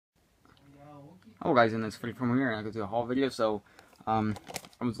Hello guys, and it's Freddy from here, and I go to a haul video. So, I went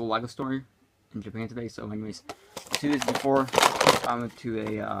to the LEGO store in Japan today. So, anyways, 2 days before, I went to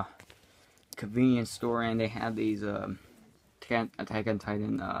a convenience store, and they had these Attack on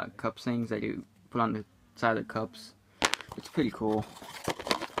Titan cups things that you put on the side of the cups. It's pretty cool.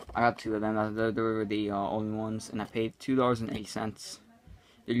 I got 2 of them. They were the only ones, and I paid $2.80.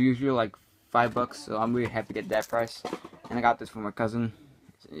 They're usually like $5, so I'm really happy to get that price. And I got this for my cousin.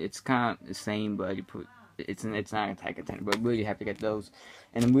 It's kind of the same, but it's not Attack on Titan, but I'm really happy to get those.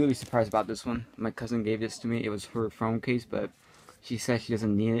 And I'm really surprised about this one. My cousin gave this to me. It was her phone case, but she said she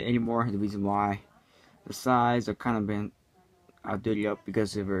doesn't need it anymore. The reason why, the size are kind of been dirty up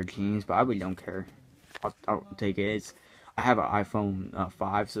because of her jeans, but I really don't care. I'll take it. I have an iPhone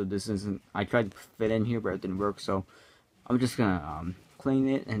 5, so this isn't. I tried to fit in here, but it didn't work. So I'm just gonna clean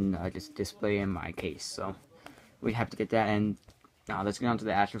it and just display in my case. So we have to get that. And now let's get on to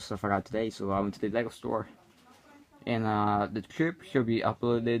the actual stuff I got today. So I went to the LEGO store, and the trip should be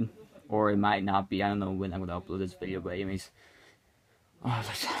uploaded, or it might not be. I don't know when I'm gonna upload this video, but anyways,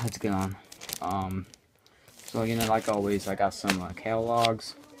 let's get on. So like always, I got some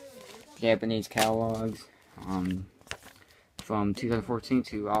catalogs, Japanese catalogs, from 2014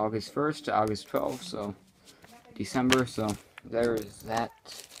 to August 1st to August 12th, so December. So there is that.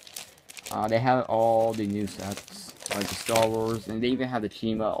 They have all the new sets, like the Star Wars, and they even have the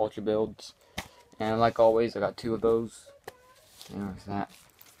Chima Ultra builds. And like always, I got 2 of those. There's that.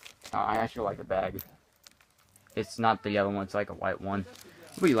 I actually like the bag. It's not the yellow one; it's like a white one.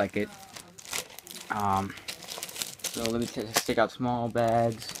 I really like it. So let me stick out small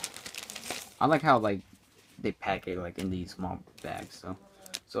bags. I like how they pack it in these small bags.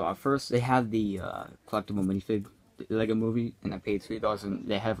 So first they have the collectible minifig, the Lego Movie, and I paid $3.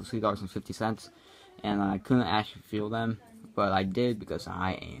 They have $3.50, and I couldn't actually feel them, but I did because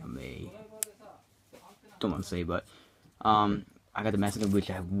I am a, don't want to say, but I got the Mexican,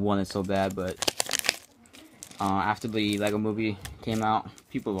 which I wanted so bad, but after the Lego Movie came out,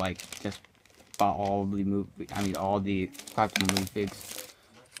 people just bought all the collectible minifigs.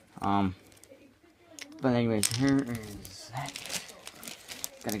 But anyways, here is that.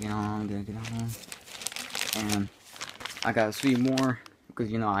 Gotta get on. And I got 3 more,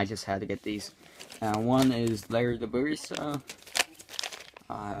 because I just had to get these. One is Larry the Barista,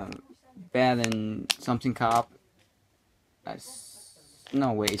 Bad and Something Cop.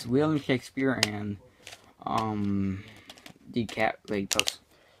 No wait, it's William Shakespeare and the Cat Lady Post.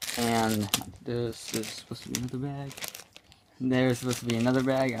 And this is supposed to be another bag. There's supposed to be another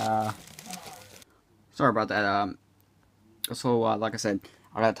bag. Sorry about that. So like I said,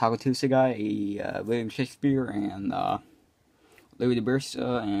 I got a Taco Tuesday guy, a William Shakespeare, and Larry the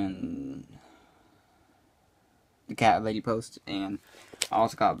Barista, and the Cat Lady Post. And I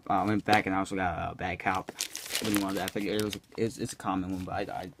also got went back and I also got a Bad Cop. I didn't want that. I figured it's a common one, but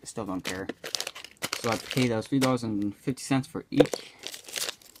I still don't care. So I paid $3.50 for each.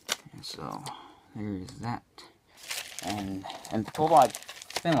 And so there is that. And total I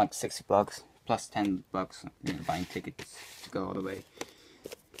spent like $60 plus $10 buying tickets to go all the way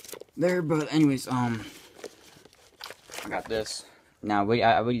there. But anyways, I got this. Now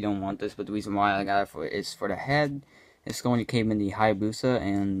I really don't want this, but the reason why I got it is for the head. It's only came in the Hayabusa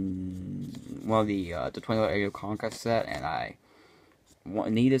and the $20 Aerial Conquest set, and I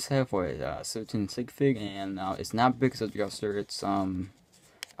need this head for a certain sig fig, and it's not big as a adjuster. It's a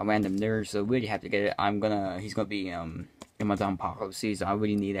random nerd, so really have to get it. He's gonna be in my Apocalypse season. I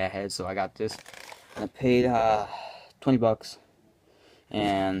really need that head, so I got this. And I paid $20,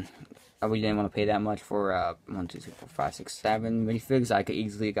 and I really didn't want to pay that much for 1, 2, 3, 4, 5, 6, 7 minifigs. I could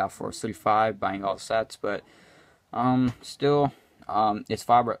easily got for $35 buying all sets, but still, it's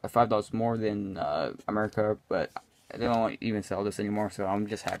 $5 more than America, but they don't even sell this anymore, so I'm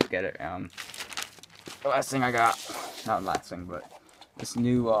just happy to get it. The last thing I got, not last thing, but this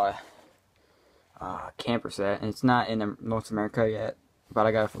new camper set, and it's not in North America yet, but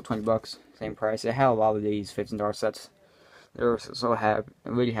I got it for $20, same price. It had a lot of these $15 sets. They were so happy,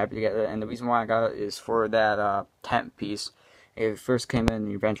 really happy to get it, and the reason why I got it is for that tent piece. It first came in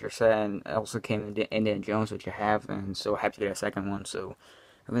the Adventure set, and it also came in the Indiana Jones, which I have, and so happy to get a second one. So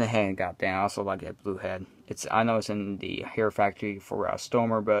I went ahead and got that. I also like that blue head. I know it's in the Hero Factory for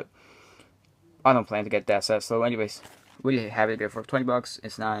Stormer, but I don't plan to get that set. So anyways, really happy to get it for $20.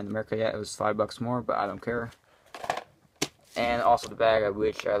 It's not in America yet. It was $5 more, but I don't care. And also the bag,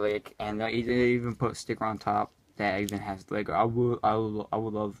 which I like, and they even put a sticker on top that even has Lego. I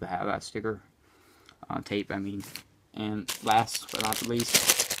would love to have that sticker tape. I mean. And last but not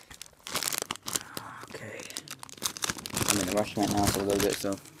least, okay, I'm in a rush right now for a little bit,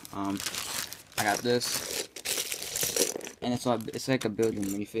 so I got this, and it's like a building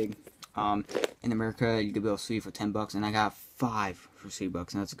minifig. In America, you could build 3 for $10, and I got 5 for $3,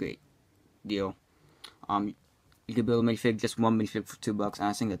 and that's a great deal. You could build a minifig, just one minifig for $2, and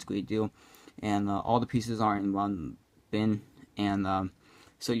I think that's a great deal. And all the pieces are in one bin, and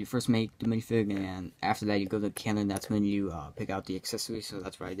so you first make the minifig, and after that you go to Canada. That's when you pick out the accessories. So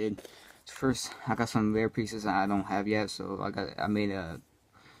that's what I did. So first, I got some rare pieces that I don't have yet. So I made a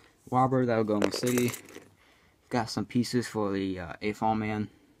Warbird that'll go in the city. Got some pieces for the AFOL man.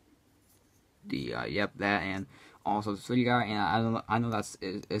 Yep, that, and also the 3D guy. And I know that's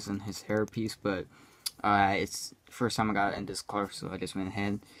isn't his hair piece, but it's the first time I got it in this color, so I just went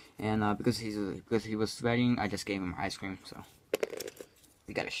ahead, and because he was sweating, I just gave him ice cream. So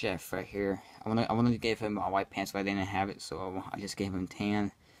we got a chef right here. I wanted to give him white pants, but I didn't have it, so I just gave him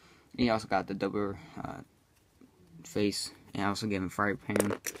tan. He also got the double face, and I also gave him fry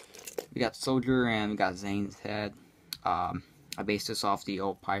pan. We got Soldier, and we got Zane's head. I based this off the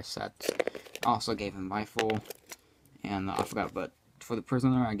old Pie set. I also gave him rifle, and I forgot, but for the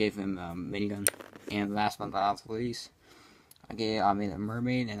prisoner, I gave him minigun. And last but not least, I made a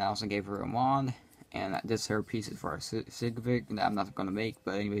mermaid, and I also gave her a wand. And this her pieces for a Sigvic that I'm not gonna make.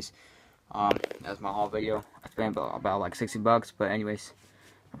 But anyways, that's my whole video. I spent about like $60. But anyways,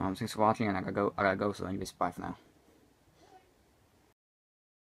 thanks for watching, and I gotta go. So anyways, bye for now.